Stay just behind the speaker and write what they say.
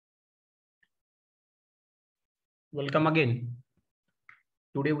Welcome again.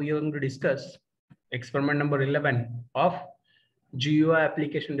 Today we are going to discuss experiment number 11 of GUI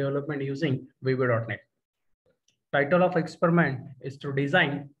application development using VB.NET. Title of experiment is to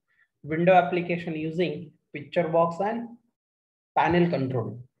design window application using picture box and panel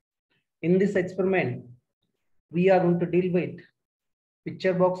control. In this experiment, we are going to deal with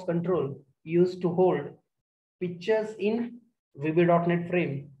picture box control used to hold pictures in VB.NET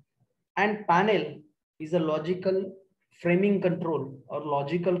frame, and panel is a logical framing control or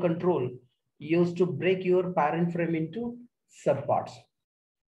logical control used to break your parent frame into subparts.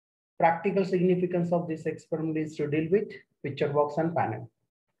 Practical significance of this experiment is to deal with picture box and panel.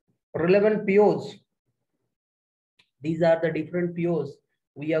 Relevant POs. These are the different POs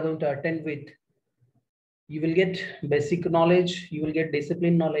we are going to attend with. You will get basic knowledge, you will get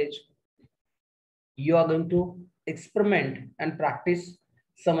discipline knowledge. You are going to experiment and practice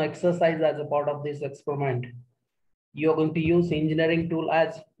some exercise as a part of this experiment. You are going to use engineering tool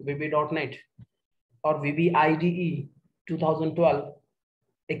as VB.NET or VB IDE 2012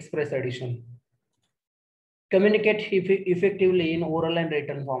 Express Edition. Communicate effectively in oral and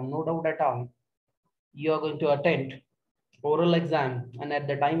written form, no doubt at all. You are going to attend oral exam, and at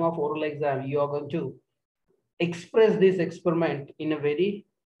the time of oral exam, you are going to express this experiment in a very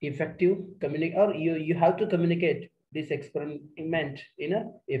effective or you have to communicate this experiment in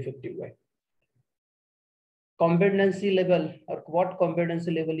an effective way. Competency level, or what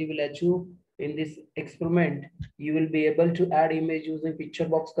competency level you will achieve in this experiment, you will be able to add image using picture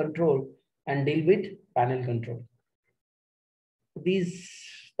box control and deal with panel control.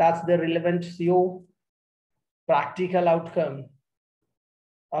 That's the relevant CO. Practical outcome,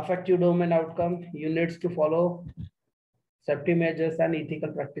 affective domain outcome, you need to follow safety measures and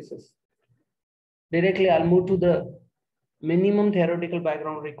ethical practices. Directly, I'll move to the minimum theoretical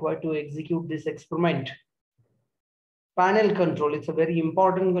background required to execute this experiment. Panel control, it's a very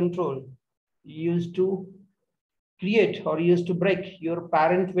important control used to create or used to break your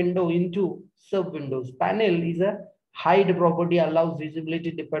parent window into sub windows. Panel is a hide property, allows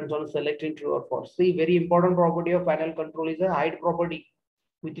visibility, depends on selecting true or false. See, very important property of panel control is a hide property,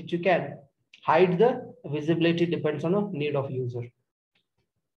 with which you can hide the visibility, depends on a need of user.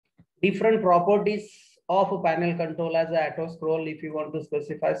 Different properties of a panel control as a auto scroll. If you want to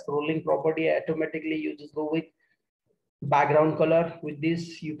specify scrolling property, automatically you just go with background color. With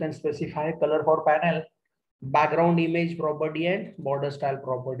this, you can specify color for panel, background image property, and border style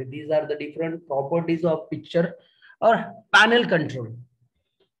property. These are the different properties of picture or panel control.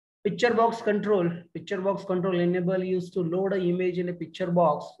 Picture box control enable you to load an image in a picture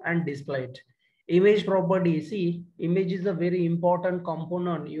box and display it. Image property, see, image is a very important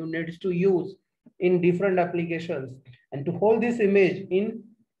component you need to use in different applications. And to hold this image in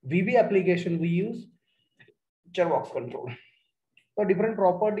VB application, we use picture box control. So different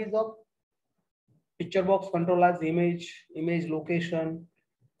properties of picture box control as image location,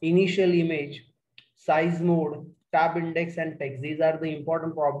 initial image, size mode, tab index, and text. These are the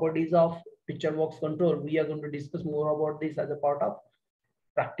important properties of picture box control. We are going to discuss more about this as a part of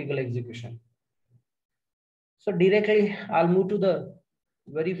practical execution. So directly, I'll move to the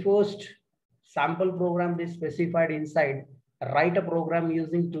very first sample program they specified inside. Write a program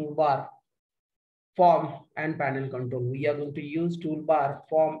using toolbar, form, and panel control. We are going to use toolbar,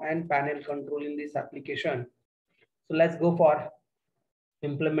 form, and panel control in this application. So let's go for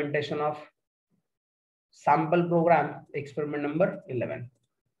implementation of sample program, experiment number 11.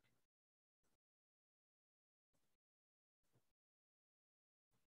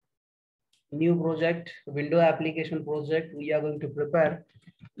 New project, window application project. We are going to prepare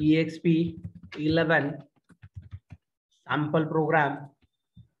Exp11 sample program.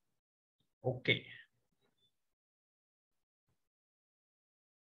 Okay.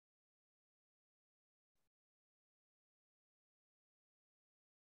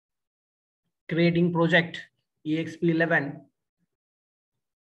 Creating project Exp11.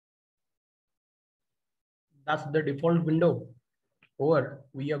 That's the default window. Over,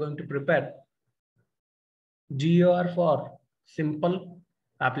 we are going to prepare GUI for simple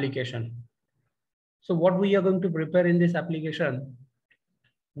application. So what we are going to prepare in this application,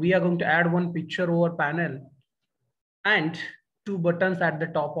 we are going to add one picture over panel and two buttons at the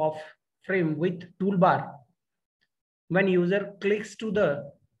top of frame with toolbar. When user clicks to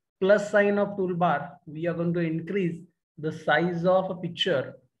the plus sign of toolbar, we are going to increase the size of a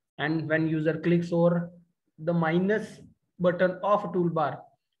picture. And when user clicks over the minus button of a toolbar,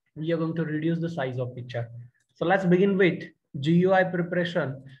 we are going to reduce the size of picture. So let's begin with GUI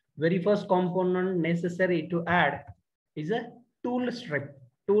preparation. Very first component necessary to add is a tool strip.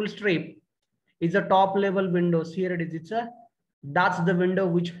 Tool strip is a top level windows. Here it is. That's the window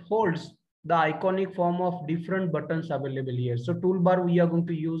which holds the iconic form of different buttons available here. So toolbar we are going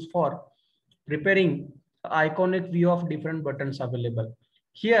to use for preparing iconic view of different buttons available.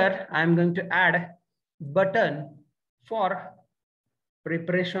 Here I am going to add button for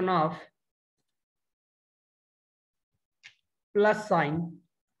preparation of plus sign.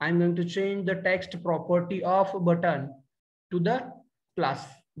 I'm going to change the text property of button to the plus.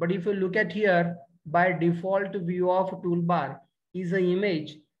 But if you look at here, by default view of toolbar is an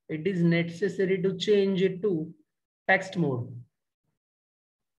image. It is necessary to change it to text mode.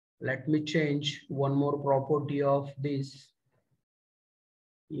 Let me change one more property of this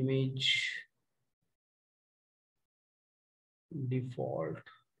image default.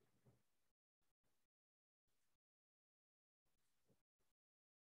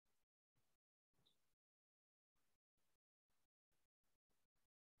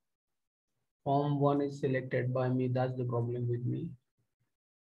 Form 1 is selected by me. That's the problem with me.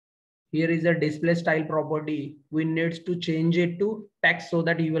 Here is a display style property. We need to change it to text so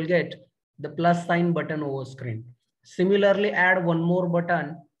that you will get the plus sign button over screen. Similarly, add one more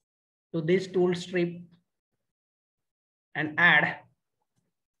button to this tool strip and add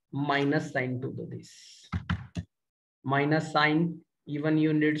minus sign to this. Minus sign, even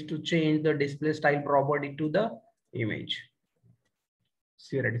you need to change the display style property to the image.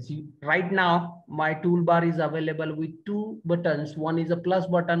 See, right now my toolbar is available with two buttons. One is a plus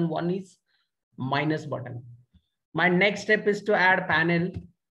button, one is minus button. My next step is to add panel.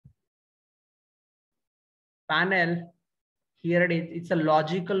 Panel, here it is. It's a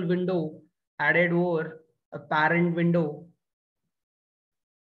logical window added over a parent window.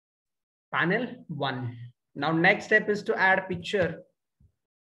 Panel 1. Now next step is to add picture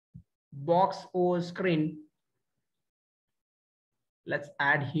box over screen. Let's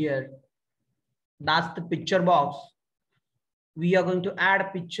add here. That's the picture box. We are going to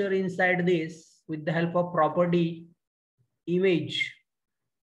add picture inside this with the help of property image.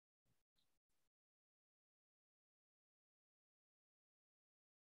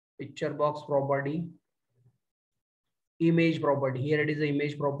 Picture box property, image property. Here it is the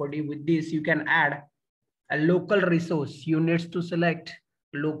image property. With this, you can add a local resource. You need to select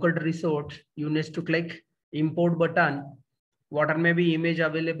local resource. You need to click import button. Whatever may be image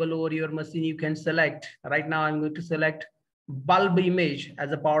available over your machine, you can select. Right now, I'm going to select bulb image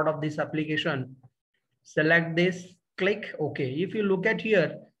as a part of this application. Select this, click OK. If you look at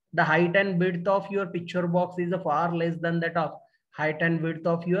here, the height and width of your picture box is far less than that of height and width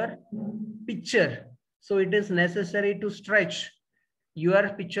of your picture. So it is necessary to stretch your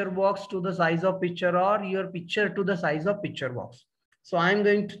picture box to the size of picture or your picture to the size of picture box. So I'm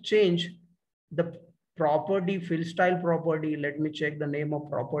going to change the property fill style property. Let me check the name of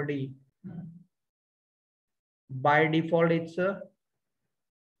property. By default, it's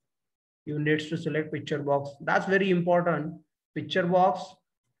you need to select picture box. That's very important. Picture box,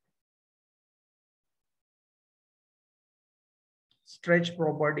 stretch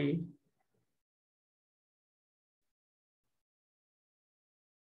property,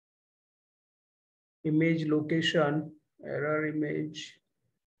 image location, error image,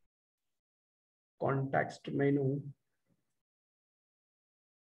 context menu,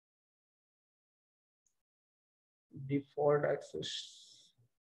 default access,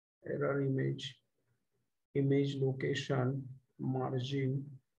 error image, image location, margin,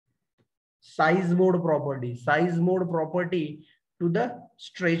 size mode property to the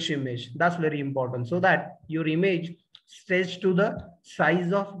stretch image. That's very important so that your image stretch to the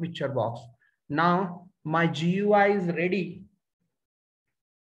size of picture box. Now my GUI is ready.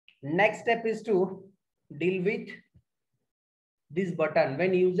 Next step is to deal with this button.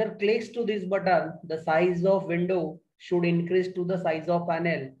 When user clicks to this button, the size of window should increase to the size of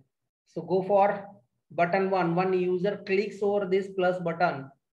panel. So go for button 1. When user clicks over this plus button,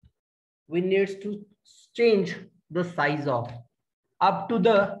 we need to change the size of up to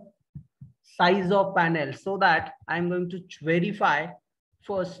the size of panel so that I'm going to verify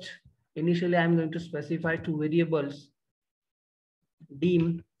first. Initially, I'm going to specify two variables,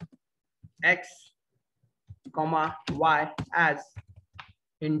 dim x, y as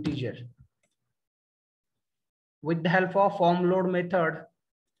integer. With the help of form load method,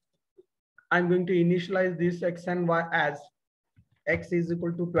 I'm going to initialize this x and y as x is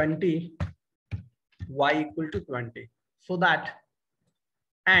equal to 20, y equal to 20. So that,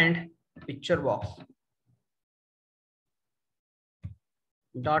 and picture box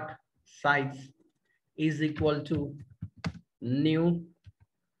dot size is equal to new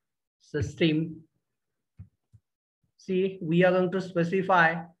system. See, we are going to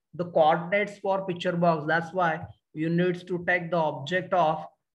specify the coordinates for picture box. That's why you need to take the object of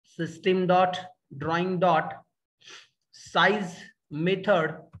system dot drawing dot size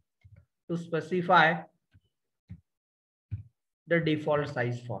method to specify the default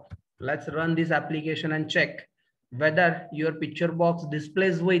size for. Let's run this application and check whether your picture box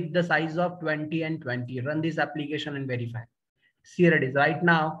displays with the size of 20 and 20. Run this application and verify. See, here it is. Right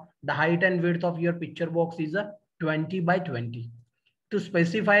now, the height and width of your picture box is a 20 by 20. To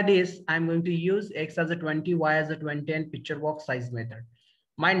specify this, I'm going to use X as a 20, Y as a 20, and picture box size method.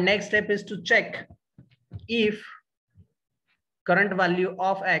 My next step is to check if current value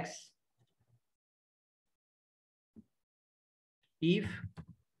of X, if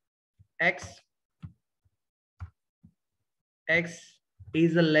X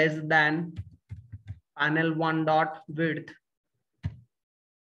is less than panel 1 dot width,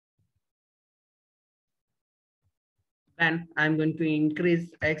 then I'm going to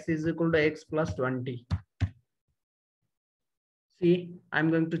increase X is equal to X plus 20. See,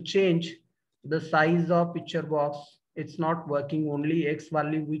 I'm going to change the size of picture box. It's not working. Only X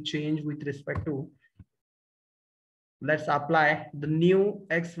value we change with respect to. Let's apply the new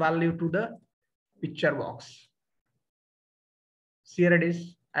X value to the picture box. See, here it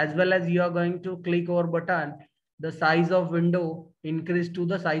is. As well as you are going to click over button, the size of window increase to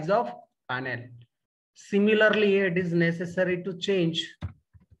the size of panel. Similarly, it is necessary to change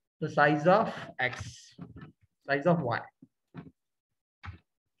the size of X, size of Y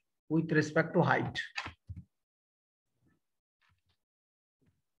with respect to height,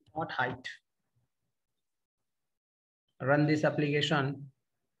 not height. Run this application.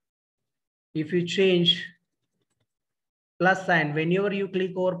 If you change plus sign, whenever you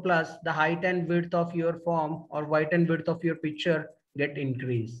click over plus, the height and width of your form or height and width of your picture get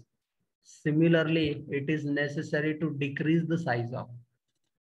increased. Similarly, it is necessary to decrease the size of.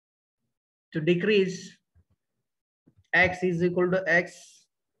 To decrease, X is equal to X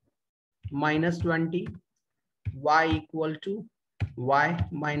minus 20, Y equal to Y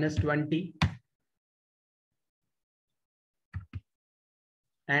minus 20,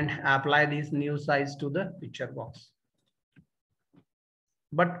 and apply this new size to the picture box.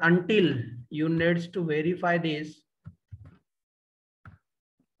 But until you need to verify this,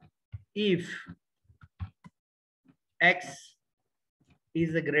 if X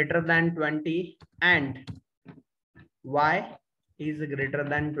is greater than 20 and Y is greater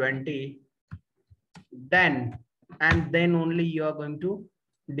than 20, then only you are going to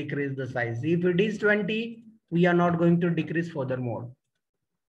decrease the size. If it is 20, we are not going to decrease furthermore.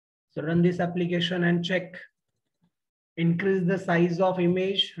 So run this application and check. Increase the size of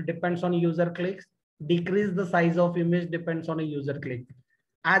image depends on user clicks. Decrease the size of image depends on a user click.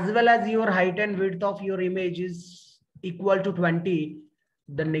 As well as your height and width of your image is equal to 20,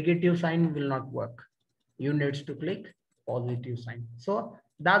 the negative sign will not work. You need to click positive sign. So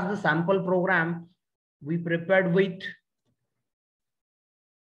that's the sample program we prepared with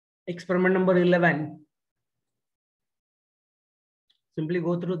experiment number 11. Simply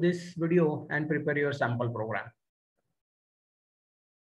go through this video and prepare your sample program.